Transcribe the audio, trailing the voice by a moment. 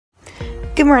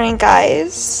Good morning,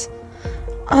 guys.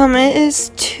 It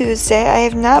is Tuesday. I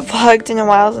have not vlogged in a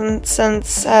while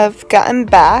since I've gotten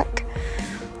back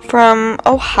from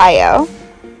Ohio.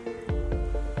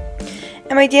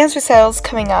 And my dance recital is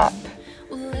coming up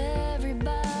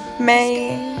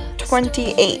May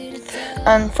 28th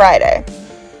on Friday.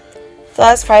 The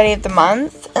last Friday of the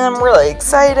month, and I'm really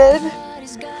excited.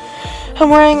 I'm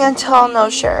wearing a Tell No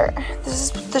shirt. This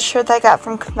is the shirt that I got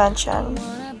from convention.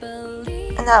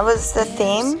 And that was the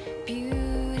theme.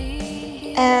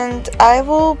 And I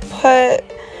will put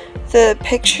the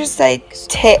pictures that I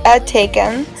had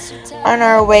taken on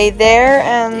our way there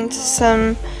and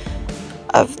some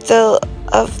of the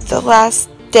last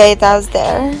day that I was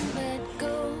there.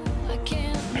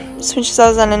 Since I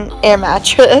was on an air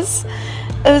mattress.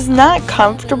 It was not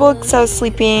comfortable because I was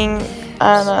sleeping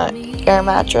on an air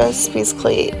mattress,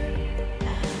 basically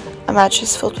a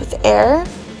mattress filled with air.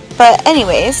 But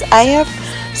anyways, I have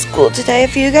school today.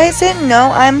 If you guys didn't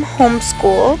know, I'm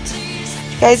homeschooled.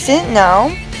 If you guys didn't know.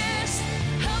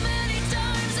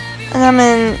 And I'm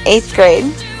in 8th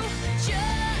grade.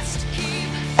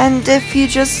 And if you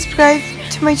just subscribed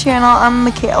to my channel, I'm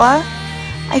Michaela.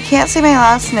 I can't say my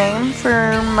last name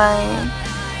for my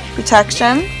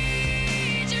protection.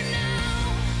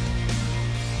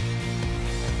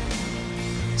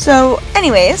 So,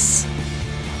 anyways,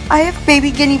 I have baby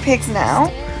guinea pigs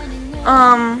now.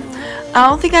 I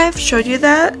don't think I've showed you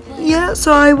that yet,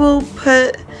 so I will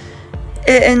put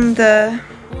it in the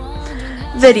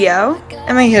video.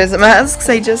 And my hair is a mess because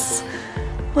I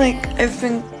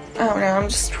don't know, I'm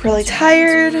just really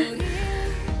tired.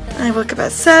 I woke up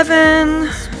at 7,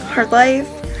 hard life,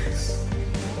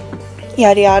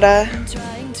 yada yada.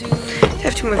 I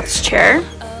have to move this chair.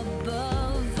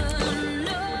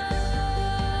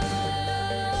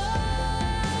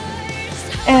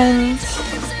 And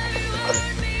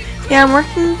yeah, I'm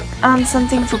working on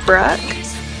something for Brooke,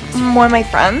 one of my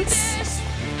friends.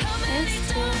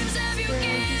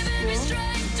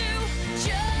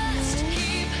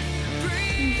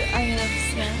 And I have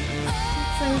snacks.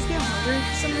 So I always get hungry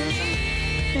for some reason.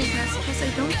 Because I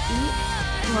don't eat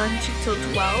lunch until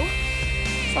 12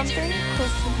 something,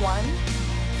 close to 1.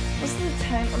 Most of the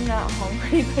time I'm not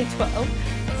hungry by 12,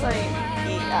 so I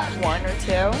eat at 1 or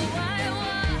 2.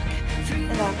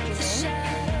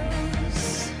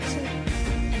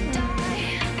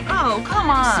 Oh, come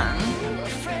on.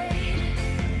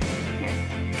 Here.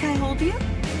 Can I hold you?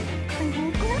 Can I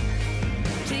hold you?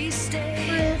 Please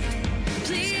stay.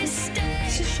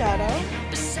 This is Shadow.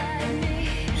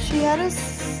 She had a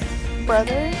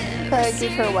brother, but I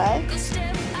gave her away.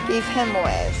 Gave him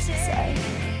away, I should say.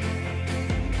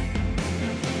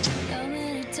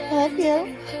 I love you.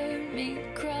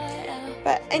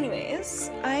 But anyways,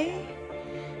 I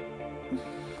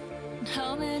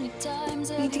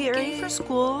need to get ready for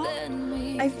school.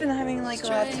 I've been having a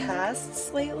lot of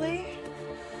tests lately.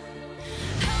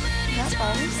 Not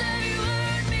fun.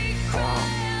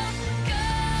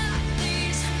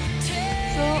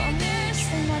 So I'm gonna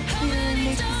try not to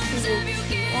make this video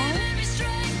too long. It's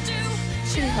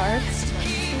pretty hard.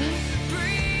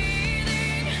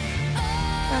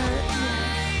 But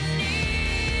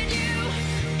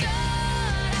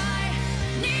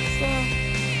yeah.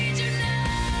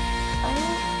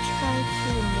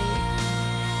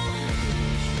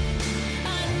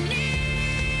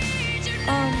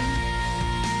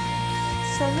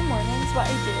 So in the mornings, what I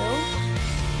do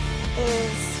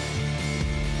is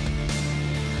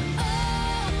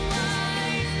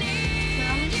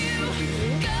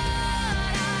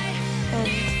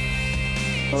and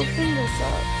open this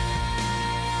up.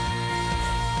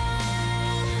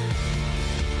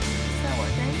 Is that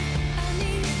working?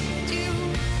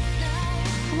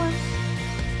 Come on.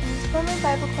 Let's go to my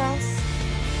Bible class.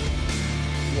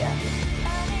 Yeah.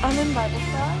 I'm in Bible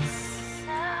class.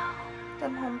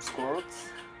 I'm homeschooled.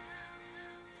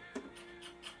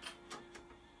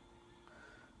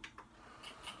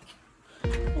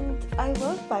 And I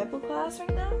love Bible class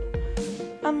right now.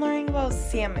 I'm learning about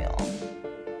Samuel.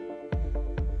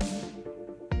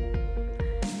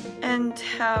 And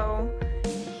how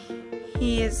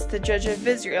he is the judge of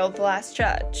Israel, the last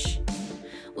judge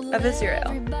of Israel.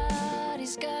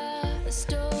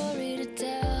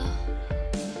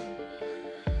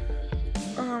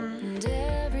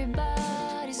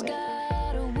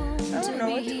 I don't know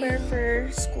what to wear for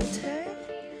school today.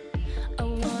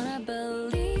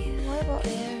 What about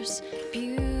this?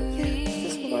 Yeah,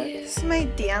 this will work. This is my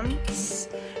dance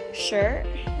shirt.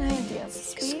 I have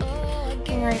dance this week.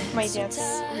 I'm ready for my dance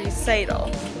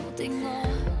recital.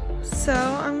 So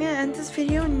I'm gonna end this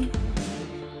video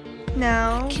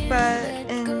now, but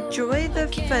enjoy the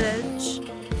footage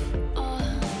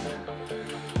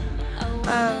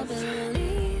of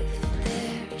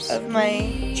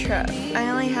my trip. I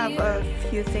only have a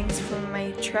few things from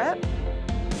my trip.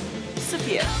 Just a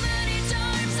few.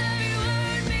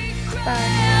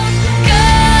 Bye.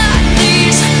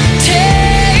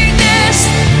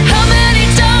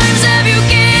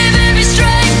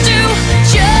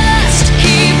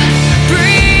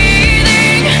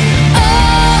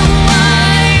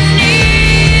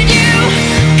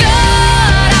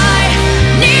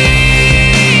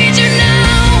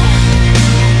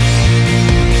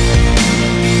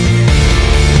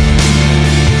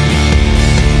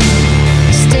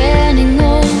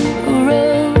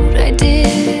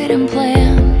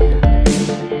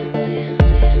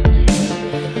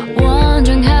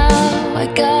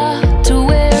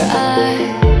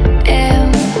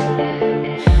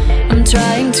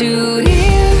 Trying to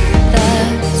hear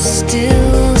that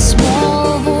still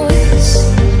small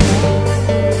voice.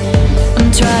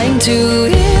 I'm trying to